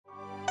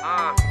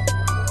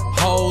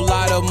Whole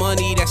lot of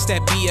money, that's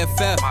that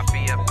BFF. My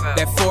BFF.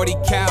 That 40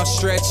 cal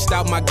stretched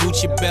out my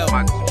Gucci belt.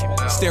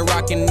 Still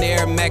rocking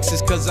Air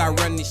Maxes cause I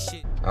run this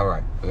shit. All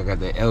right, I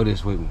got the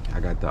eldest with me. I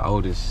got the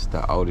oldest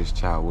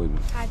child with me.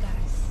 Hi guys.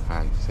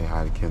 Hi, say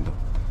hi to Kendall.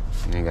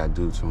 You ain't gotta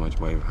do too much,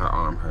 but her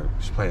arm hurt.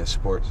 She's playing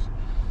sports.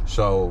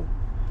 So,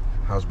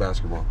 how's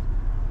basketball?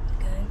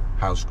 Good.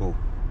 How's school?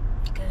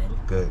 Good.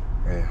 Good.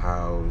 And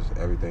how's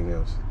everything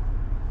else?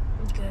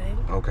 Good.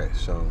 Okay,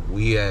 so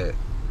we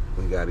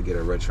got to get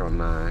a Retro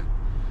 9.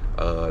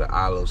 The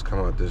olives come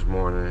out this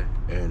morning,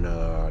 and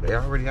they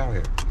already out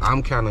here.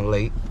 I'm kind of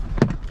late,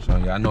 so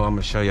y'all know I'm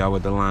gonna show y'all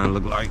what the line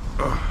look like.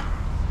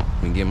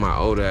 Let me get my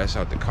old ass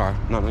out the car.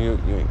 No, you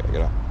ain't gotta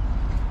get out.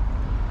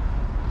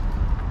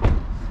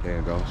 There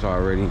you go. It's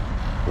already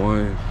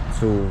 1,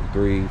 2,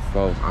 3,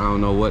 4. I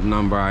don't know what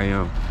number I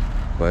am,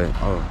 but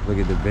oh, look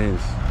at the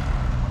Benz.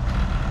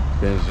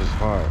 Benz is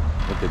hard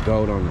with the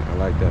gold on it. I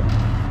like that.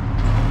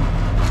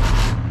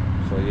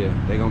 So yeah,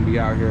 they gonna be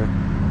out here.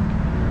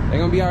 They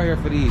gonna be out here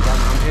for these.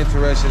 I'm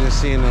interested in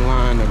seeing the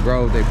line, the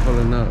grove they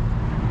pulling up.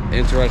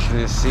 Interested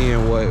in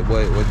seeing what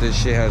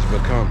this shit has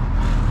become,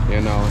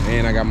 you know.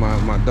 And I got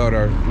my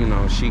daughter, you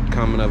know, she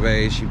coming of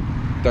age. She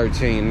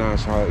 13 now,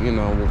 so you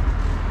know,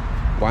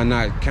 why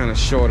not kind of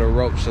short the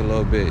ropes a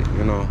little bit,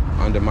 you know,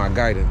 under my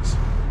guidance.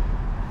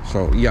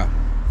 So yeah.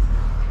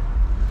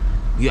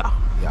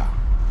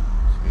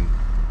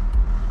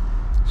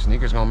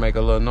 Sneakers gonna make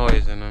a little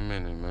noise in a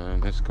minute,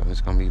 man. It's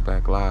gonna be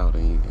back loud,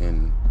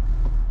 and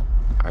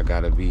I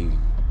gotta be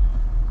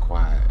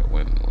quiet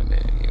when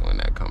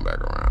that come back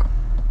around.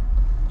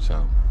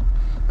 So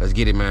let's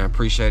get it, man.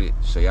 Appreciate it.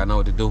 So y'all know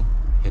what to do.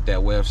 Hit that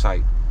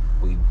website.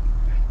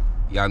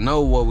 Y'all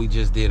know what we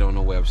just did on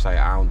the website.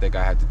 I don't think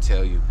I have to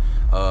tell you.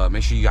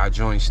 Make sure y'all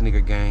join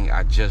Sneaker Gang.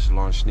 I just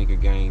launched Sneaker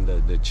Gang,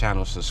 the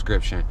channel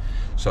subscription.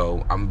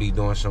 So I'm gonna be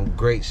doing some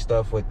great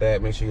stuff with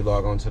that. Make sure you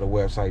log on to the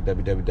website,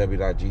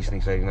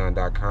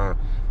 www.gsnks89.com.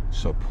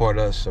 Support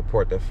us,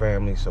 support the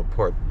family,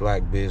 support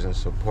black business,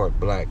 support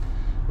black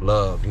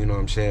love. You know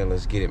what I'm saying?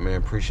 Let's get it, man.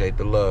 Appreciate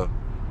the love.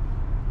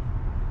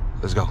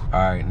 Let's go. All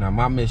right, now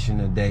my mission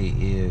today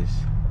is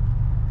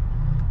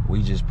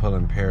we just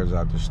pulling pairs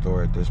out the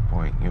store at this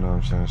point. You know what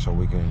I'm saying? So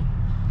we can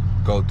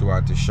go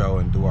throughout the show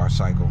and do our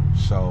cycle.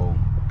 So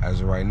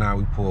as of right now,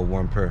 we pull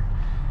one pair.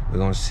 We're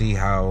gonna see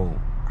how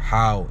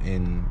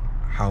and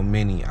how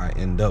many I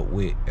end up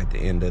with at the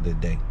end of the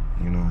day.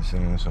 You know what I'm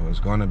saying? So it's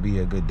gonna be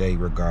a good day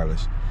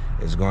regardless.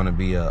 It's gonna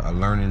be a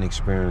learning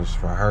experience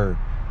for her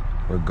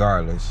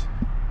regardless.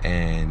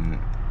 And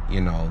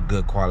you know,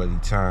 good quality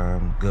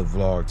time, good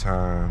vlog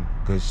time,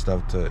 good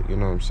stuff to, you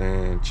know what I'm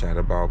saying, chat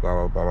about,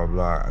 blah, blah, blah,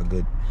 blah,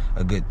 blah,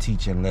 a good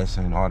teaching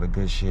lesson, all the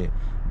good shit.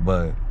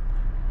 But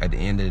at the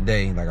end of the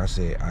day, like I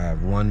said, I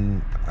have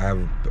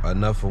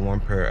enough for one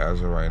pair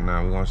as of right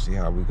now. We're gonna see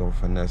how we gonna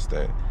finesse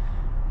that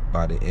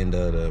by the end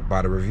of the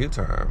review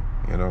time.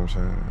 You know what I'm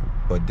saying?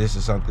 But this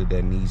is something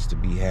that needs to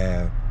be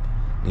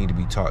need to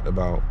be talked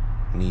about,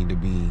 need to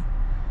be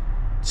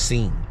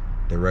seen.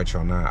 The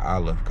Retro 9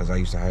 Olive, because I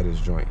used to have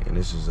this joint, and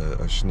this is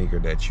a sneaker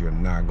that you're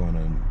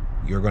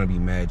gonna be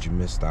mad you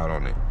missed out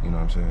on it. You know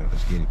what I'm saying?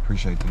 Let's get it.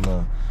 Appreciate the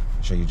love.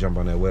 Make sure you jump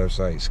on that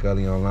website,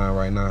 Scully online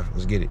right now.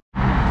 Let's get it.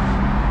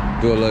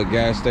 Do a little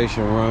gas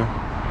station run.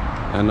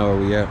 I know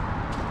where we at.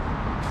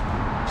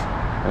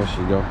 There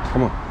she go.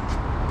 Come on.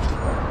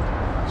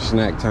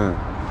 Snack time.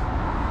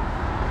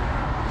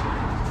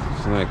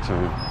 Snack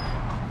time.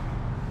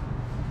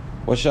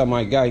 What's up,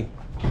 my guy?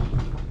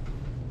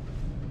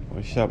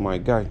 What's up, my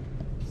guy?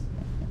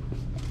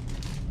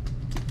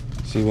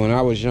 See, when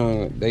I was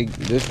young,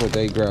 this what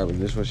they grabbing,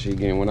 this what she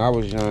getting. When I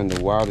was young,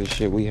 the wildest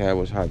shit we had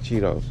was hot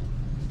Cheetos.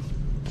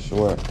 I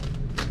swear.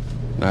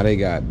 Now they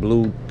got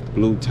blue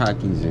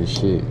Takis and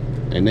shit.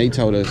 And they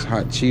told us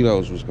hot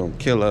Cheetos was gonna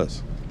kill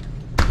us.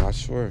 I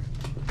swear.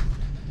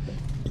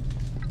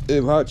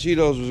 If hot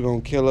Cheetos was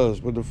gonna kill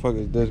us, what the fuck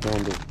is this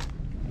gonna do?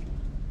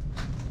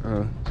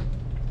 I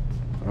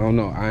don't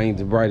know. I ain't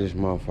the brightest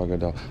motherfucker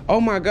though. Oh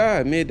my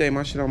God, midday,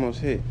 my shit almost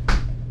hit.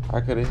 I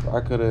could have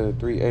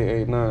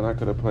 3889. I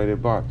could have played it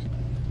box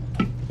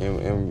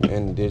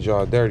and did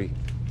y'all dirty,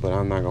 but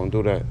I'm not gonna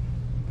do that.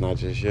 Not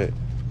just yet.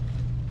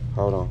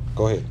 Hold on.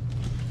 Go ahead.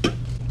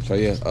 So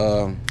yeah,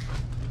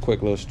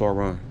 quick little store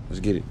run. Let's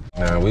get it.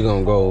 Now we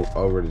gonna go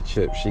over the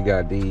chips. She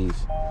got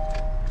these,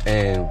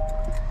 and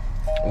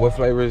what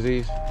flavor is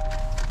these?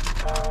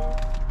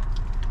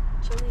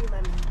 Chili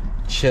lemon.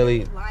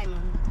 Chili. Lime.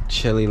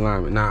 Chili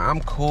lime. Now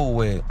I'm cool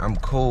with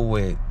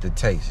the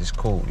taste. It's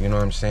cool. You know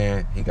what I'm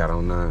saying? He got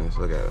on 9s.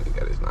 Look at him. He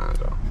got his 9s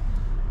on.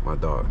 My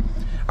dog.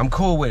 I'm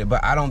cool with it,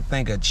 but I don't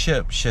think a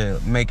chip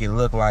should make it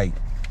look like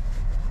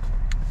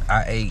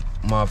I ate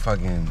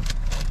motherfucking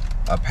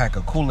a pack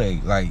of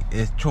Kool-Aid. Like,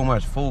 it's too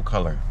much food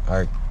color.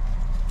 Like,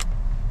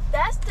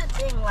 that's the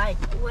thing. Like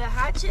with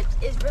hot chips,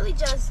 it's really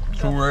just the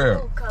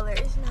food color.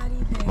 It's not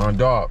even my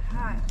dog.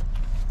 Hot.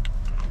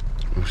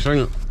 I'm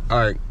saying,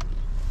 like,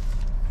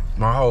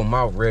 my whole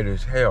mouth red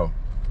as hell.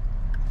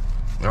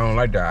 I don't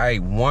like that. I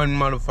ate one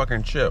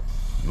motherfucking chip.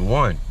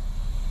 One.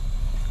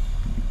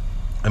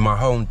 And my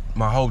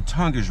whole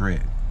tongue is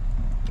red.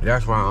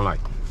 That's why I don't like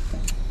it.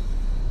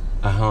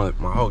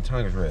 My whole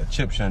tongue is red.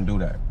 Chips shouldn't do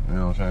that. You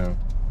know what I'm saying?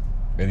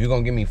 If you're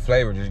gonna give me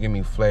flavor, just give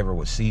me flavor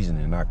with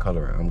seasoning, not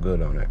coloring. I'm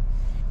good on that.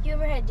 You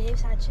ever had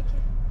Dave's hot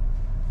chicken?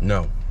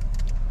 No.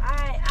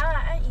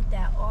 I eat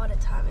that all the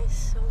time.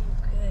 It's so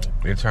good.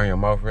 You turn your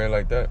mouth red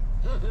like that?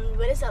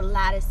 But it's a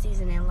lot of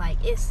seasoning. Like,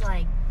 it's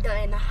like,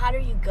 and the hotter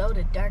you go,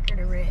 the darker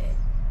the red.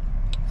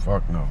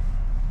 Fuck no.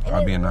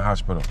 I'll be in the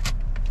hospital.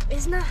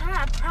 It's not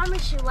hot, I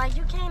promise you. Like,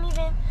 you can't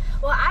even,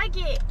 well, I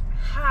get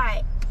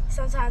hot.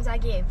 Sometimes I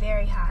get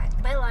very hot.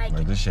 But like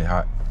this shit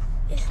hot.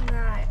 It's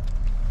not.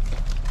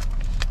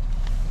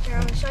 Here,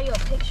 I'm gonna show you a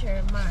picture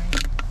of mine.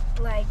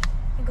 Like,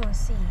 you're gonna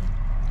see.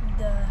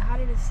 The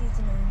hotter the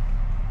seasoning,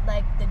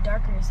 like the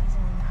darker the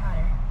seasoning, the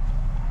hotter.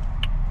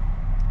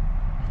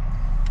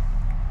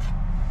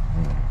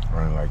 I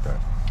didn't like that.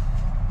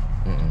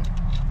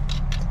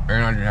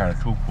 And I just had a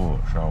tooth pulled,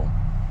 so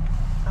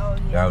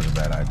that was a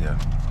bad idea.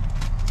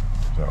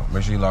 So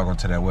make sure you log on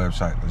to that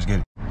website. Let's get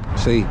it.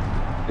 See,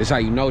 this how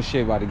you know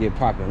shit about to get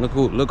popping. Look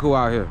who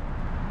out here.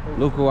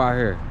 Look who out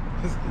here.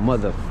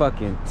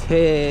 Motherfucking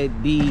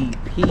Teddy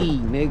P,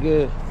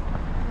 nigga.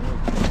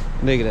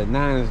 Nigga, the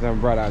Niners done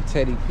brought out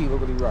Teddy P.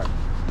 Look what he rock.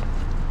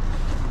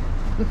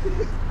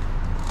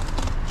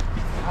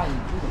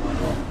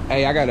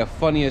 Hey, I got the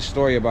funniest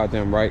story about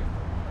them, right?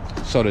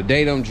 So the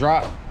day them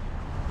dropped,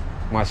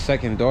 my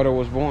second daughter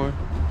was born.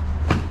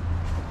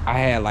 I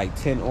had like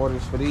 10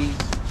 orders for these.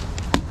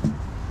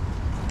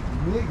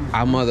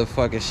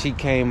 She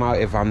came out,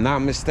 if I'm not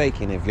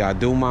mistaken, if y'all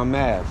do my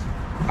math,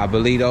 I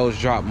believe those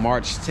dropped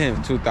March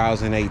 10th,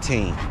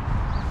 2018.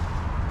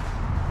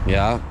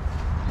 Yeah.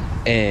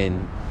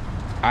 And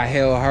I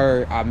held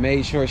her, I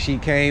made sure she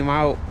came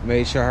out,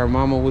 made sure her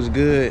mama was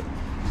good,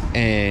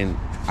 and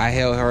I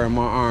held her in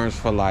my arms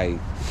for like,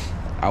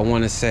 I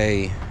want to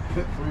say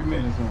 3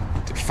 minutes.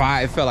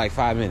 It felt like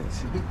 5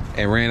 minutes,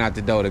 and ran out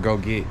the door to go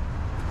get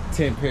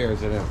 10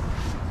 pairs of them,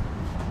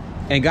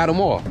 and got them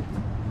all.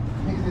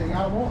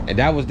 And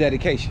that was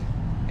dedication.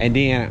 And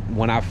then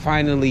when I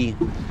finally,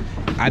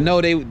 I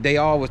know they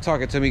all was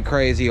talking to me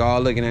crazy,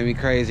 all looking at me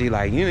crazy,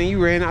 like, you know,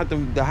 you ran out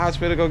the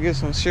hospital to go get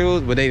some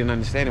shoes, but they didn't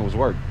understand it was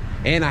work.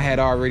 And I had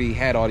already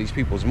had all these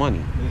people's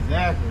money.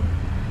 Exactly.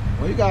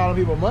 When you got all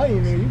the people money,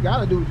 man, you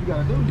gotta do what you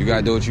gotta do. You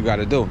gotta do what you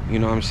gotta do. You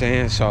know what I'm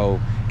saying? So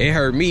it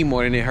hurt me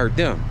more than it hurt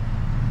them.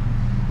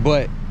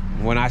 But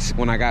when I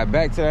got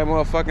back to that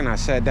motherfucker, and I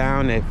sat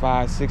down at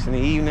 5, 6 in the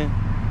evening.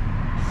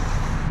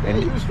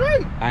 And you was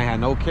straight. I ain't had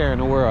no care in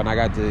the world. And I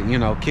got to, you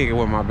know, kick it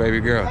with my baby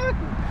girl.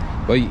 Exactly.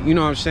 But you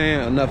know what I'm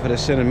saying? Enough of the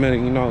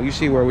sentiment. You know, you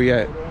see where we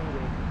at.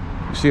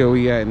 You see where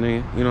we at,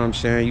 man. You know what I'm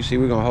saying? You see,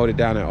 we're gonna hold it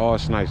down at all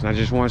snipes, not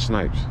just one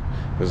snipes.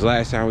 Because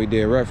last time we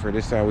did Redford,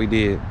 this time we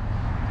doing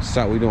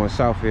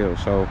Southfield.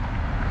 So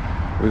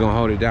we're gonna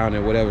hold it down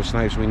at whatever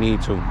snipes we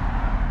need to.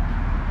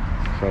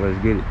 So let's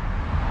get it.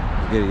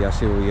 Let's get it. Y'all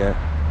see where we at.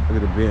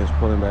 Look at the bins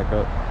pulling back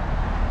up.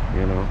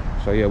 You know.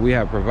 So yeah, we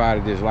have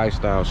provided this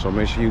lifestyle. So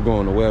make sure you go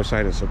on the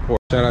website and support.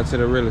 Shout out to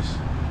the realest.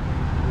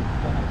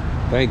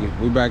 Thank you.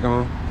 We back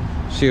on.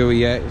 See where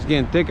we at. It's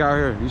getting thick out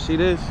here. You see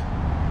this?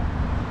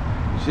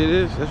 You see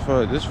this?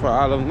 This for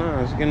olive 9.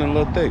 It's getting a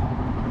little thick.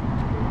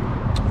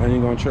 I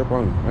ain't gonna trip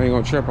on you. I ain't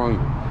gonna trip on you.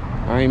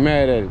 I ain't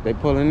mad at it. They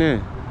pulling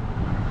in.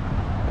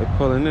 They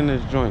pulling in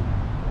this joint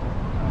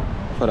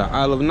for the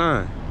olive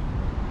 9.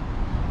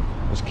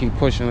 Let's keep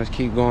pushing. Let's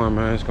keep going,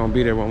 man. It's gonna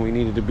be there when we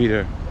need it to be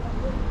there.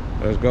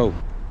 Let's go.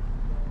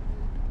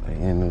 They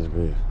in this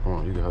bitch. Come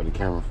on, you can hold the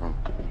camera from.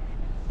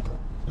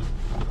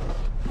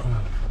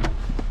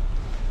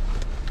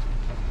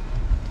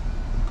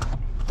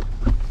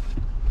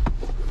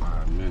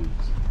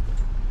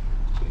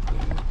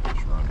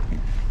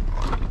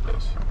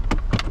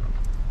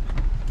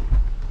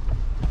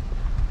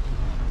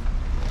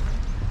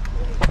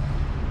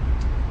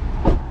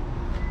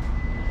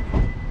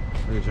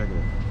 Check it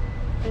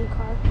out. In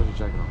car. Put your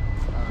jacket on.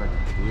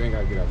 You ain't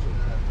gotta get out here.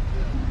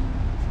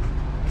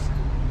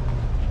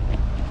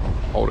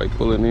 Oh, they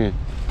pulling in.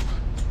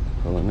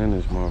 Pulling in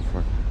this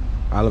motherfucker.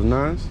 Olive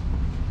 9s?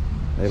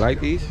 They like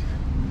these?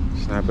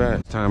 It's not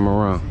bad. Time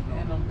around.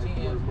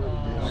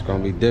 It's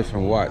gonna be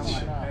different. Watch.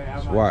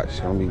 Just watch. It's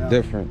gonna be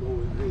different.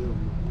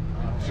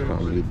 It's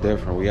gonna be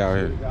different. We out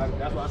here.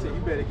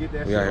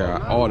 We out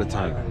here all the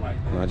time.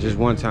 Not just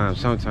one time,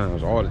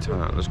 sometimes, all the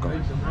time. Let's go.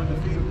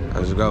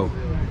 Let's go.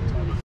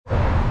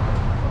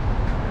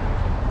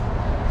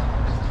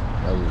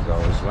 There we go.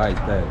 It's like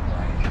that.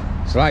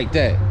 It's like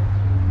that.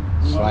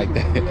 It's like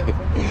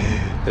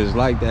that. It's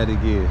like that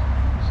again.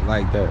 It's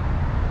like that.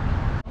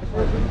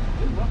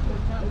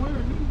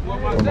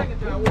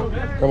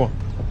 Come on.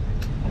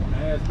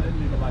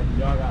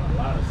 Y'all got a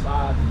lot of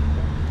size.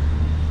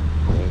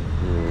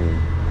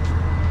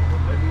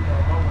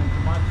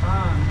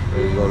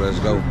 There you go. Let's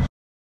go.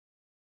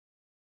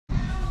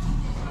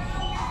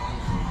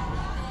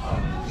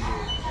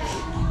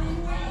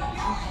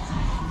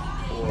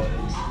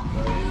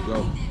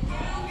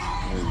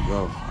 There you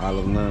go.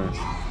 Olive 9.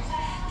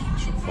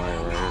 Some fire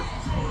right here.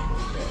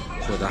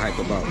 That's what the hype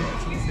about.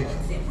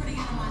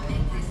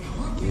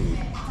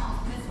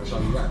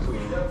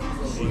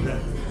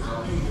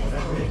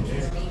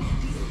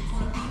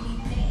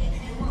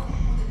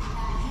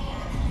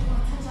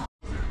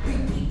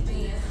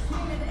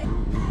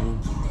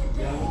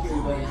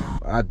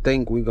 I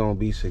think we're gonna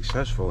be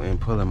successful in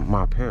pulling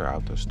my pair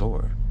out the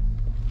store.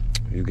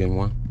 You getting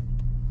one?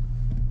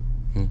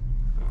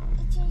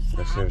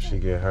 Let's see if she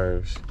get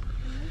hers.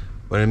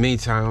 But in the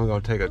meantime, we're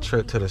gonna take a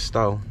trip to the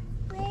store.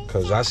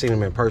 Cause I seen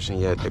them in person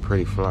yet. They're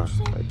pretty fly.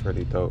 They're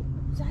pretty dope.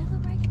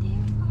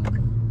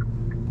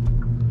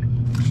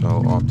 So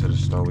off to the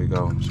store we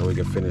go. So we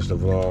can finish the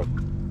vlog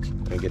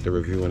and get the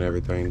review and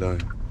everything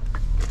done.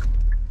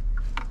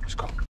 Let's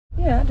go.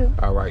 Yeah, I do.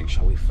 All right,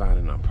 so we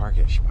finding a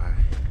parking spot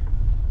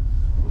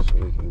so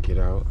we can get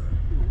out.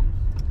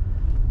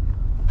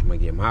 I'm gonna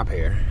get my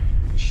pair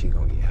and she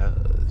gonna get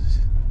hers.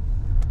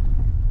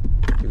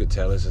 You can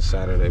tell it's a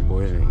Saturday,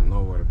 boys. Ain't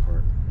nowhere to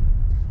park.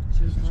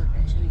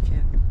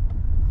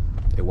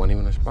 It wasn't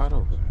even a spot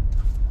open.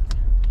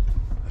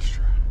 Let's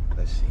try.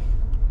 Let's see.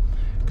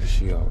 Cause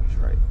she always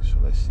right. So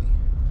let's see.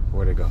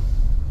 Where'd it go?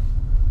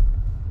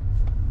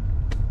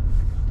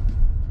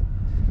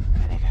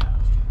 Where'd it go?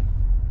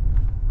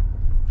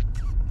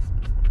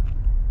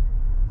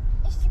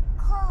 It's a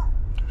car.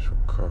 It's a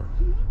car.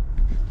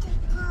 It's a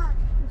car.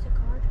 It's a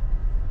car?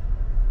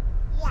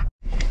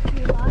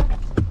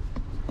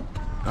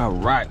 Yeah. All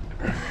right.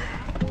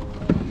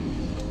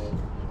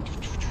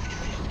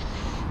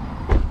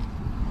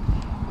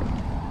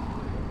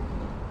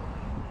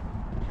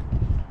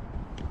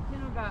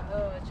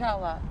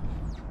 Child lock.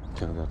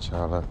 Y'all got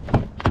child up.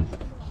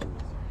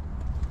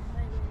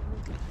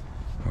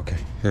 Okay,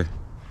 here.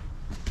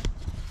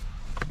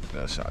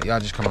 That's all. Y'all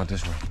just come out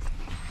this way.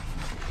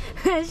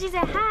 She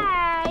said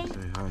hi.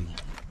 Say hi.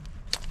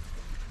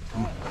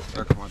 Come on.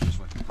 Y'all come out this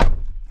way.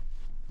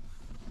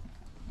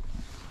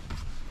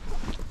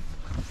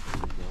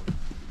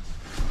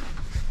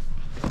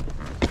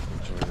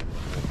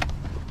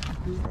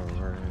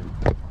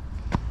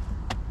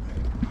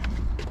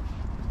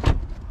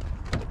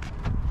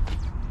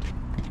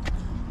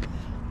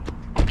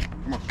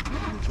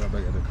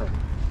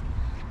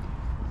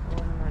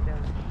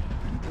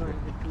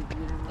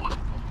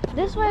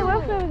 This way, where are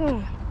we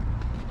going?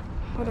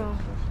 Hold on.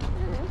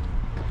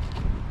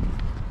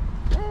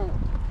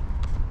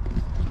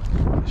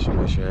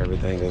 Make sure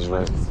everything is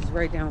right. This is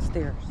right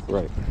downstairs.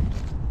 Right.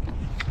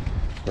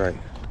 Right.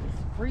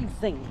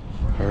 Freezing.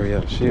 Hurry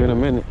up. See you in a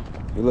minute.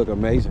 You look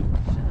amazing.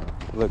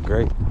 You look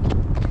great.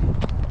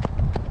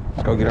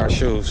 Let's go get our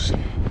shoes.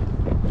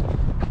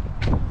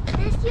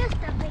 This your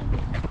stuff, baby.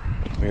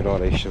 Look at all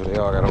they shoes. They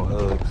all got on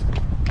Uggs.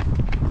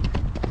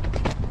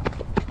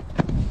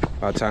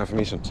 About time for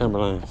me some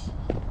Timberlands.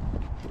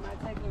 Am I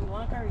taking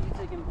Blanca or are you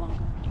taking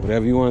Blanca?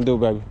 Whatever you want to do,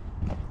 baby.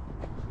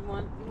 You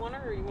want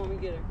her or you want me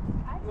to get her?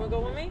 You want to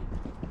go with me?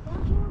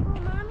 Don't you want to go,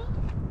 Mommy? You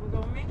want to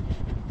go with me?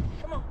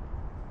 Come on.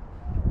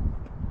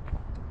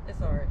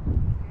 It's all right.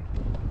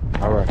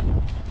 All right.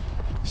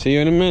 See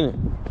you in a minute.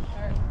 All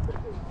right.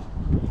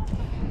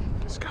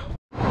 Let's go.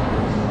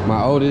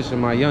 My oldest and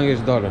my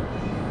youngest daughter.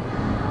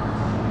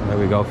 There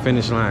we go.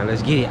 Finish line.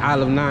 Let's get it.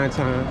 Olive 9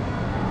 time.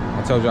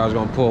 I told you I was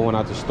going to pull one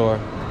out the store.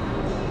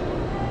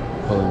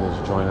 Pulling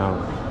this joint out.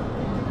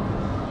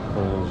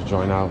 Pulling this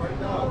joint out.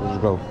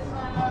 Let's go.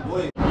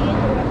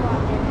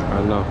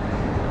 I know.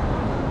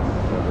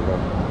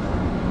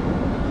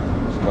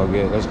 There we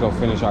go. Let's go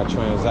finish our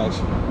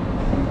transaction.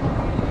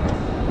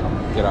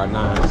 Get our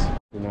 9s.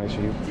 Be nice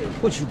to you.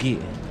 What you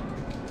get?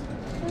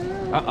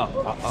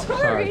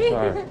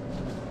 Sorry.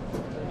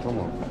 Come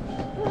on.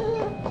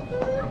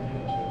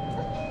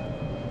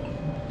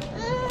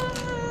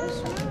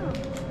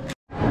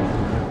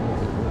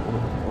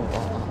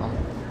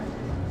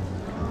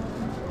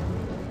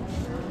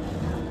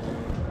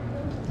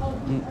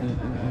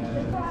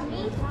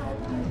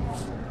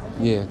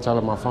 Yeah, tell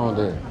her my phone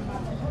dead.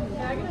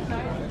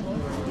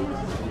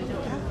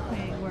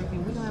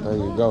 There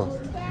you go.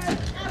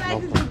 I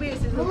like to do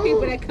business with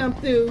people that come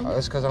through. Oh,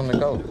 that's because I'm the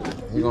GOAT.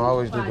 You gonna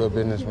always do good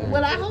business with me.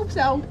 Well, I hope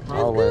so. That's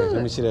Always. good.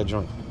 Let me see that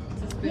joint.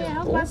 Yeah,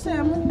 I was about to say,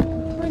 I'm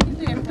gonna bring you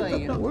there for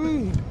you.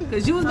 Wee.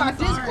 Because you was like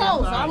this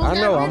close. I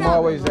know, I'm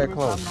always that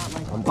close.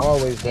 I'm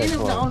always that And it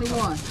was the close. only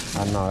one.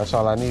 I know, that's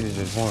all I need is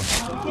just one.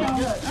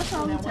 That's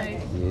all it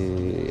takes. Yeah,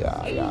 And you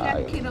got the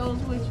yeah.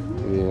 kiddos with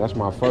you. Yeah, that's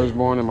my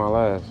firstborn and my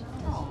last.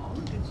 Oh,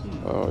 look at you.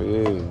 Oh,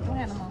 yeah. What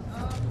animal?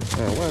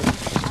 Man, what?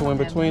 There's two in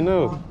between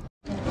those.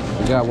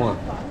 We got one.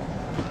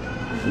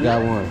 We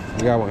got one.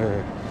 We got one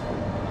here.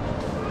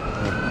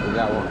 We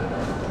got one.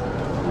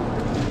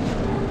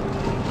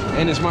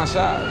 And it's my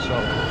size, so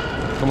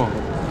come on.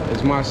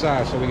 It's my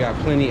size, so we got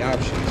plenty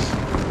options.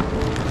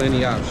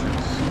 Plenty options.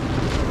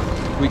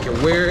 We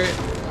can wear it.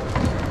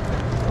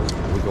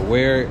 We can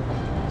wear it.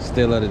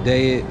 Still of the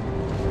day.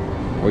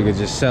 We could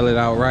just sell it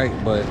outright,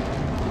 but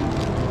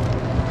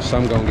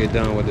some gonna get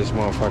done with this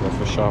motherfucker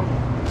for sure.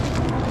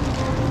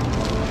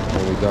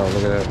 There we go.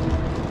 Look at that.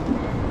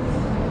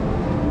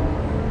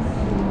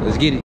 Let's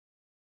get it.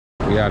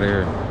 We out of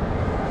here.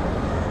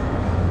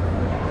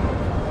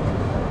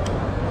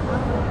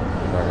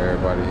 Like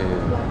everybody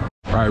here.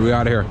 All right, we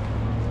out of here.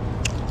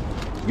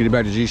 Get it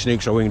back to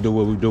G-Sneak so we can do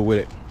what we do with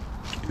it.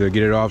 Either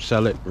get it off,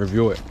 sell it,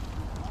 review it.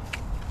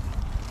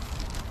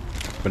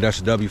 But that's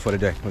a W for the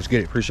day. Let's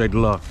get it. Appreciate the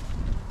love.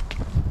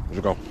 Let's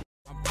go.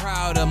 I'm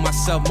proud of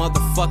myself,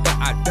 motherfucker,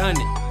 I done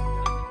it.